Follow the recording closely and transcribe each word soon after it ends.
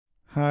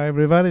Hi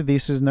everybody,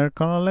 this is Nerd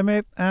Colonel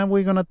Limit, and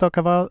we're gonna talk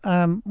about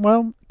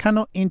kind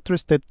of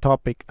interested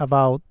topic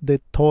about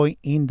the toy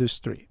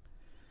industry.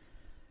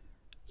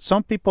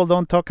 Some people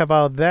don't talk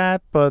about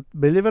that, but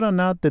believe it or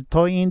not, the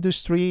toy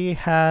industry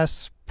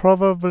has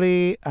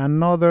probably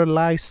another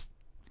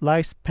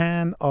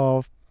lifespan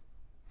of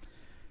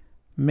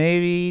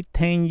maybe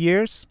 10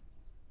 years.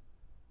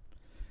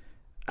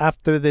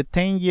 After the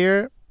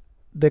 10-year,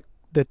 the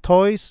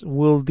toys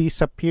will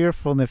disappear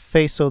from the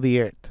face of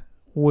the earth.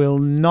 Will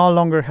no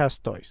longer has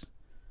toys.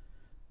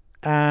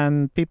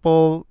 And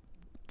people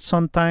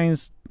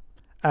sometimes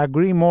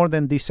agree more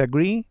than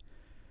disagree,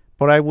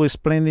 but I will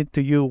explain it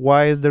to you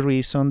why is the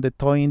reason the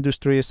toy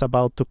industry is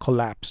about to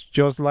collapse,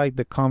 just like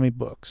the comic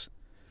books.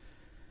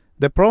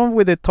 The problem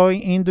with the toy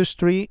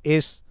industry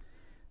is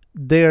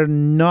they're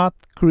not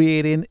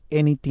creating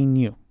anything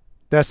new.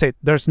 That's it.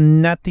 There's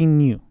nothing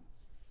new.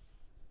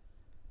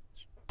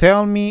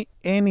 Tell me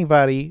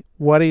anybody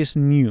what is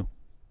new.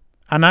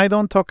 And I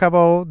don't talk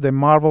about the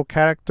Marvel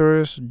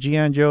characters,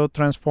 G.I. Joe,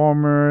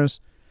 Transformers,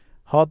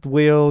 Hot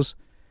Wheels,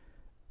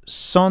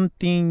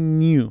 something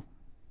new.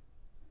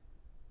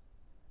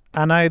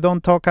 And I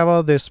don't talk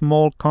about the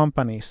small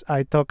companies.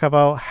 I talk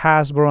about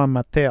Hasbro and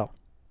Mattel.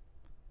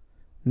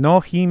 No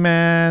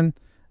He-Man,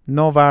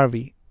 no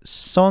Barbie.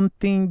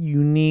 Something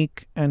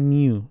unique and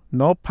new.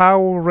 No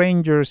Power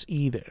Rangers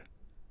either.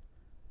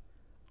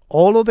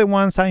 All of the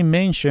ones I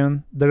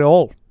mentioned, they're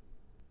all.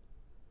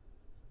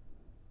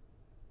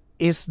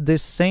 It's the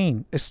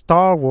same.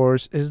 Star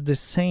Wars is the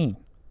same.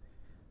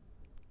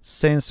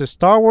 Since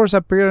Star Wars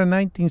appeared in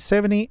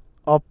 1970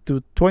 up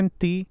to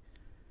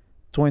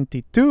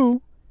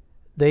 2022,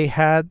 they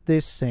had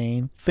the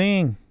same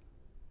thing.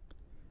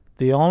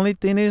 The only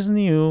thing is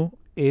new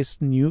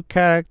is new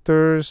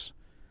characters,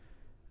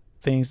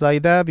 things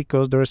like that,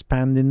 because they're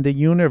expanding the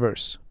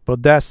universe.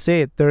 But that's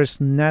it. There's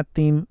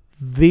nothing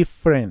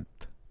different.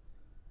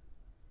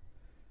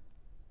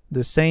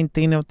 The same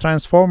thing of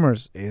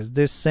Transformers is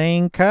the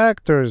same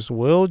characters.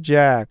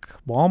 Wheeljack,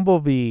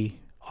 Bumblebee,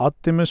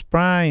 Optimus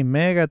Prime,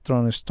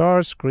 Megatron,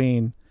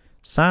 Starscream,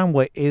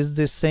 Soundwave is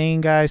the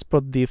same guys,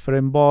 but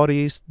different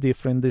bodies,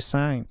 different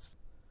designs.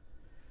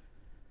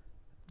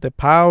 The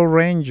Power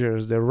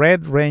Rangers, the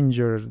Red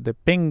Ranger, the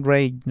Pink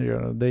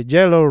Ranger, the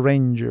Yellow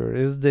Ranger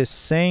is the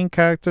same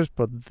characters,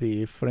 but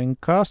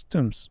different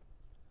costumes.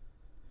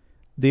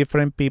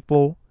 Different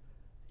people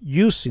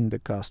using the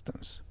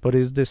costumes, but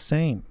it's the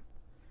same.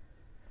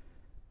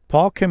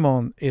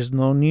 Pokemon is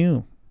no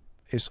new.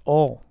 It's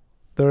all.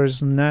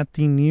 There's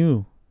nothing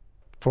new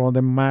for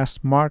the mass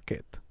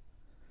market.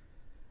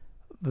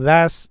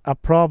 That's a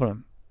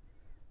problem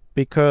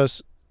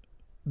because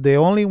the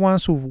only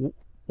ones who,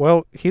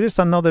 well, here's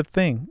another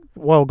thing.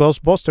 Well,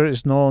 Ghostbusters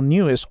is no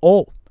new. It's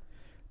all.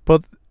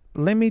 But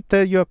let me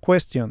tell you a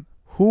question.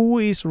 Who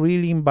is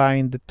really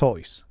buying the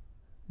toys?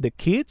 The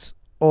kids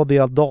or the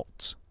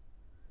adults?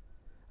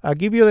 I'll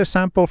give you the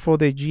sample for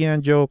the G.I.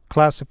 Joe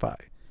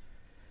Classified.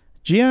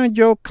 G.I.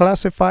 Joe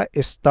Classified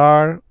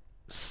star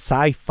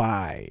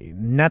sci-fi,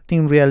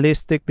 nothing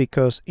realistic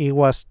because it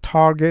was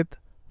targeted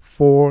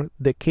for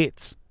the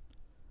kids.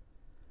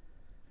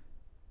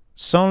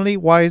 Suddenly,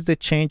 why is the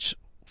change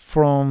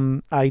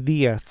from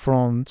idea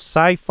from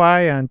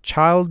sci-fi and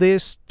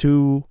childish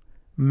to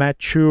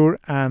mature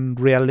and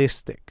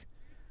realistic?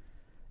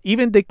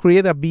 Even they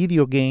create a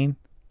video game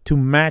to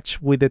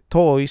match with the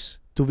toys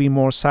to be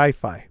more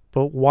sci-fi.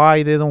 But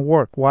why they don't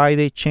work? Why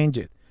they change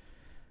it?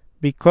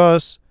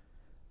 Because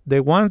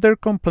the ones they're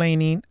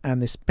complaining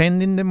and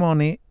spending the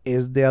money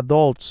is the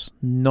adults,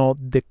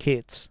 not the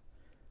kids.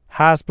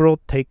 Hasbro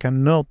take a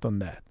note on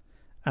that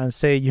and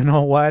say, you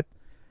know what?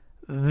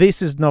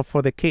 This is not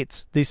for the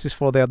kids. This is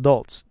for the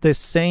adults. The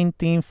same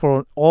thing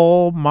for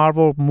all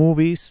Marvel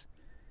movies.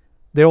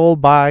 They all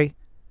buy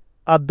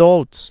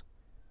adults.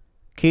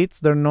 Kids,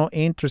 they're not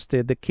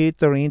interested. The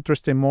kids are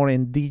interested more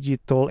in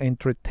digital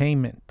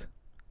entertainment.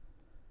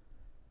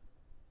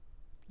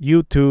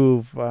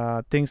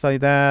 YouTube, things like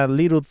that,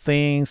 little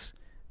things.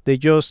 They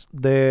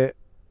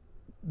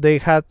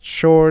had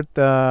short.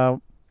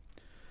 What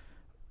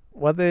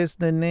is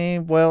the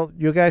name? Well,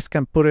 you guys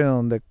can put it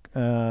on the.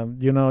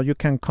 You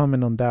can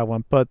comment on that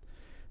one. But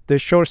the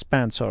short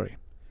span, sorry.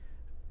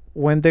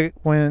 When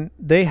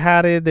they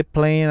had it, they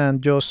play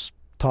and just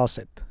toss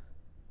it.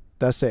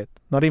 That's it.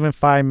 Not even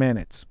 5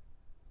 minutes.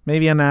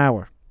 Maybe an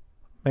hour.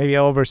 Maybe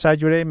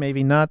oversaturate.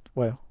 Maybe not.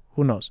 Well,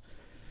 who knows?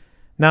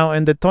 Now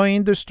in the toy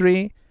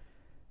industry,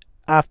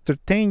 after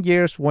 10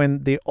 years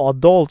when the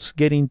adults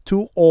getting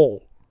too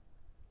old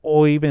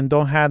or even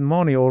don't have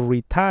money or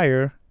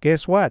retire,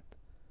 guess what?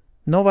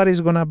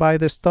 Nobody's going to buy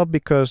the stuff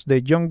because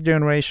the young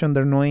generation,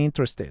 they're not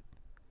interested.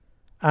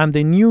 And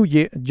the new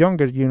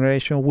younger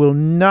generation will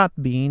not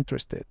be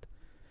interested.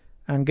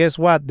 And guess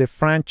what? The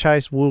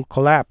franchise will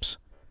collapse.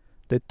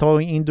 The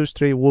toy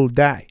industry will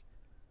die.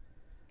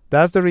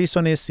 That's the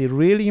reason it's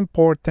really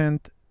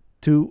important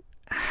to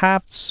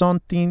have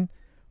something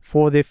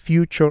for the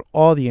future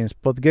audience.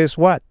 But guess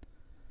what?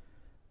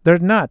 They're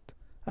not.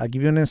 I'll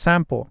give you an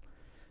example.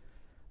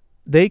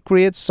 they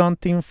create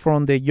something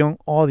from the young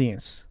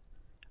audience,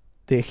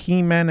 the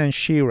He-Man and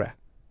She-Ra.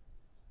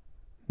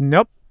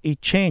 Nope,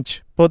 it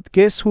changed. But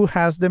guess who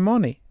has the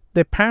money?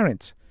 The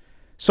parents.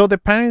 So the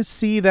parents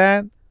see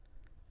that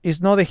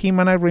it's not the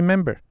He-Man I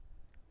remember.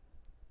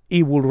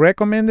 It will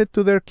recommend it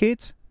to their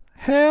kids?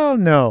 Hell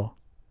no.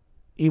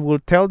 It will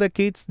tell the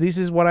kids, this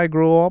is what I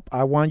grew up.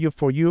 I want you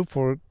for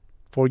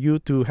you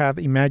to have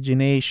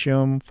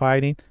imagination,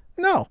 fighting.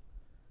 No.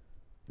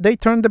 They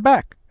turn the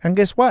back. And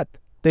guess what?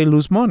 They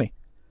lose money.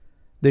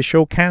 The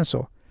show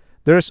cancel.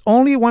 There's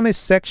only one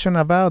section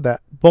about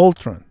that,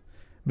 Voltron.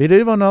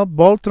 Believe it or not,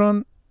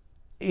 Voltron,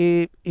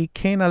 it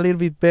came a little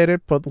bit better,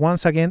 but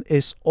once again,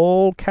 it's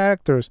all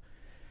characters.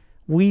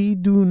 We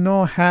do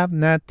not have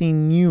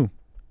nothing new.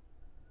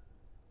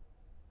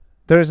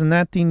 There's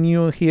nothing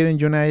new here in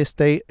the United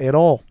States at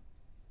all.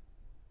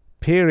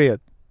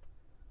 Period.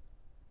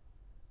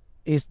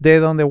 It's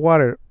dead on the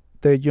water.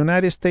 The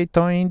United States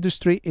toy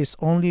industry is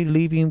only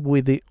living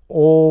with the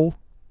old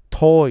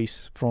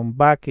toys from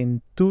back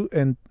in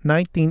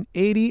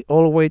 1980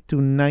 all the way to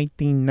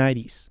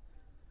 1990s.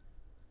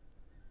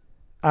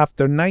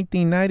 After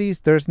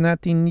 1990s, there's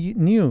nothing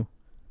new.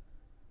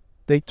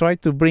 They try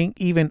to bring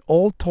even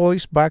old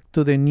toys back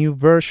to the new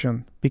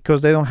version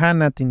because they don't have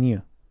nothing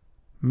new.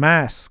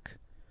 Mask.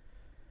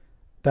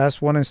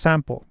 That's one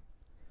example.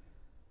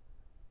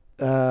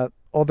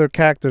 Other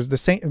characters. The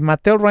same.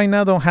 Mattel right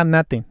now don't have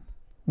nothing.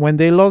 When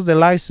they lost the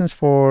license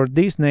for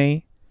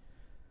Disney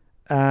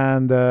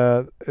and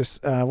the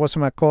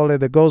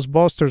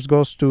Ghostbusters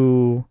goes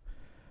to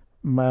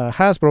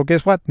Hasbro,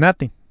 guess what?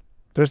 Nothing.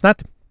 There's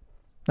nothing.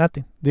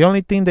 Nothing. The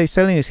only thing they're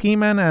selling is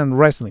He-Man and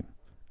wrestling.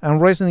 And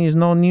wrestling is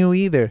not new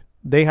either.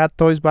 They had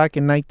toys back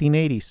in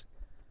 1980s.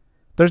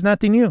 There's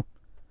nothing new.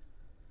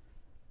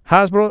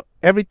 Hasbro,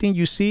 everything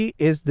you see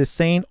is the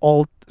same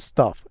old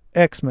stuff.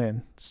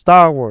 X-Men,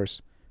 Star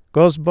Wars,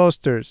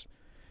 Ghostbusters,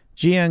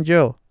 G.I.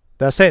 Joe.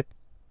 That's it.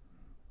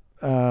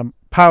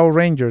 Power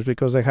Rangers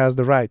because it has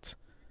the rights.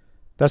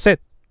 That's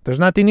it. There's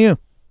nothing new.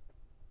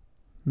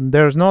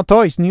 There's no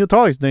toys, new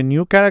toys. The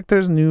new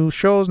characters, new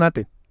shows,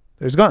 nothing.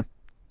 It's gone.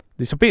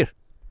 Disappear.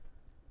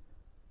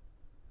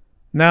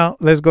 Now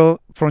let's go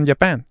from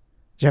Japan.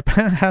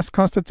 Japan has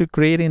constantly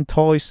creating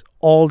toys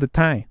all the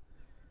time.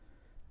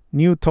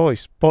 New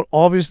toys. But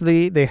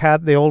obviously they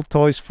had the old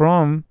toys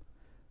from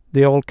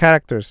the old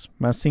characters.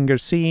 Mazinger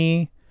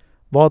Z,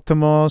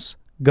 Botomos,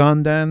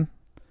 Gundam,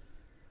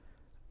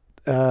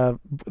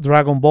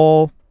 Dragon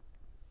Ball.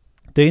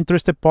 The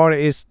interesting part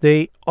is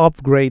they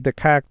upgrade the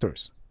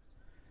characters.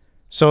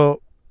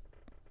 So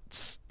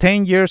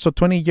 10 years or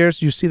 20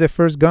 years you see the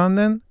first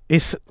Gundam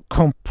is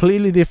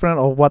completely different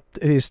of what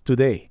it is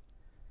today.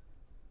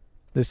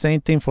 The same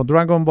thing for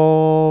Dragon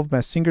Ball,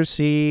 Mazinger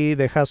Z.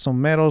 They have some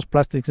metals,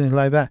 plastics, things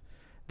like that.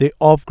 They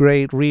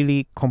upgrade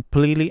really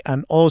completely.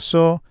 And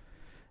also,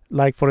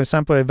 like for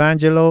example,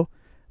 Evangelo,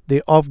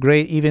 they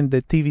upgrade even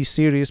the TV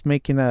series,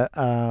 making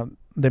the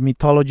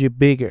mythology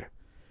bigger.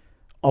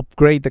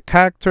 Upgrade the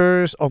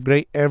characters,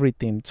 upgrade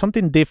everything.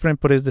 Something different,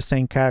 but it's the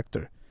same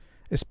character.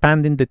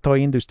 Expanding the toy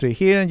industry.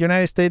 Here in the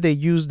United States, they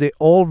use the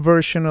old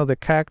version of the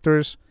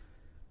characters,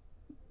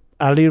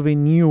 a little bit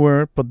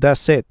newer, but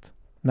that's it.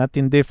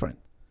 Nothing different.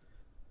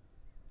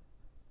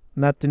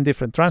 Nothing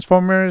different.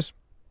 Transformers,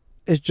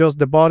 it's just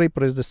the body,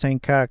 but it's the same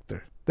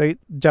character.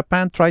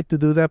 Japan tried to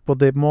do that, but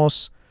the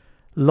most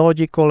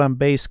logical and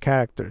base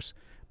characters.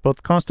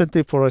 But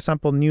constantly, for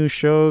example, new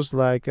shows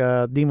like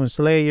Demon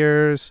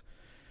Slayers,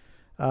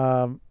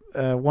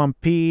 One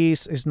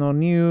Piece is not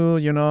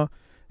new,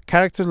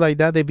 Characters like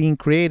that, they've been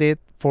created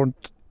for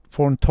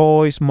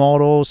toys,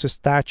 models,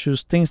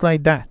 statues, things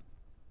like that.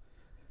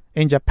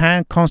 In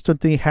Japan,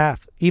 constantly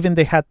have. Even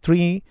they had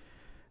 3,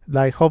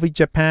 like Hobby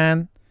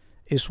Japan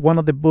is one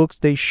of the books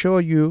they show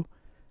you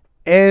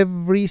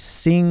every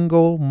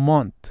single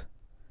month.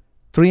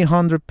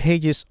 300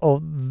 pages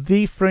of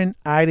different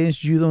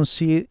items you don't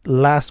see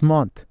last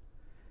month.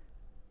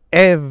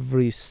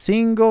 Every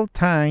single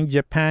time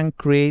Japan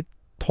create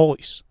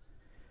toys.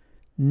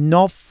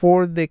 Not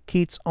for the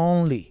kids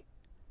only.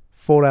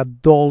 For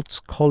adults,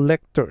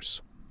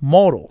 collectors,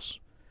 models,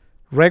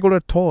 regular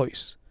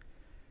toys,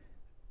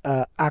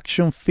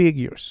 action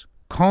figures.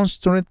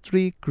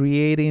 Constantly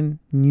creating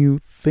new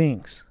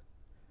things.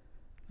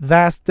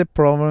 That's the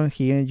problem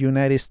here in the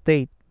United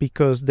States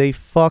because they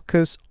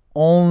focus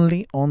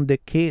only on the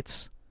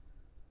kids.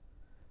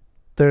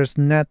 There's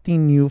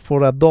nothing new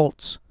for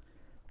adults.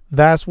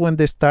 That's when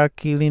they start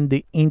killing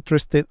the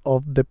interest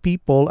of the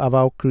people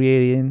about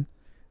creating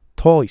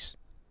toys.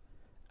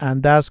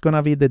 And that's going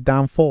to be the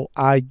downfall.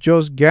 I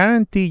just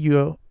guarantee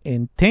you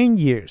in 10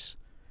 years,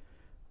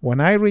 when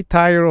I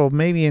retire, or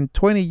maybe in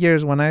 20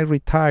 years when I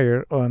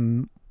retire,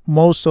 and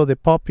most of the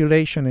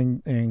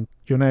population in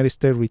United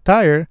States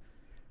retire,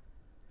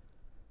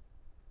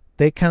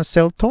 they can't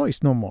sell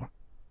toys no more.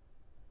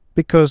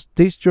 Because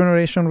this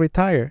generation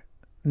retire.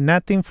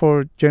 Nothing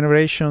for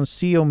Generation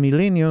Z or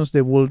Millennials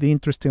that will be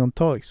interested in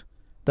toys.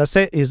 That's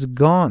it. It's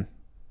gone.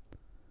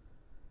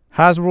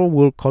 Hasbro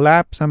will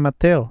collapse and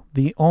Mattel.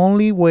 The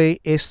only way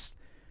is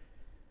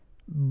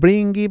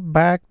bringing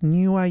back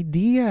new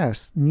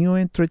ideas, new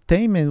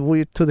entertainment.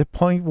 We're to the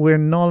point we're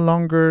no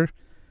longer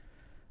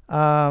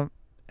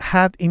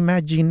had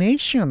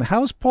imagination.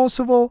 How's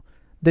possible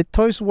the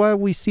toys what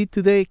we see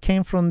today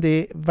came from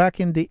the back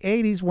in the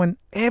 80s when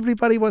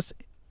everybody was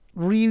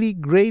really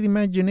great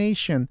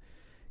imagination,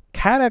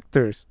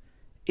 characters.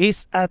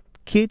 It's a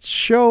kids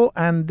show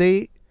and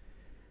the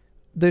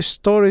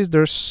stories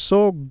they're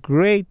so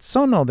great.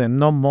 Some of them,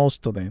 not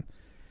most of them.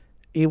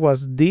 It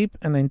was deep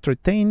and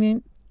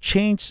entertaining,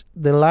 changed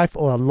the life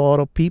of a lot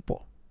of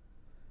people.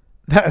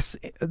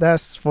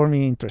 That's for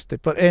me interesting.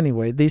 But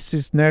anyway, this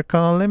is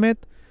Nerdcon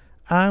Unlimited,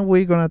 and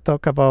we're gonna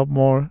talk about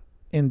more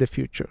in the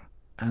future.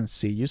 And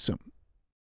see you soon.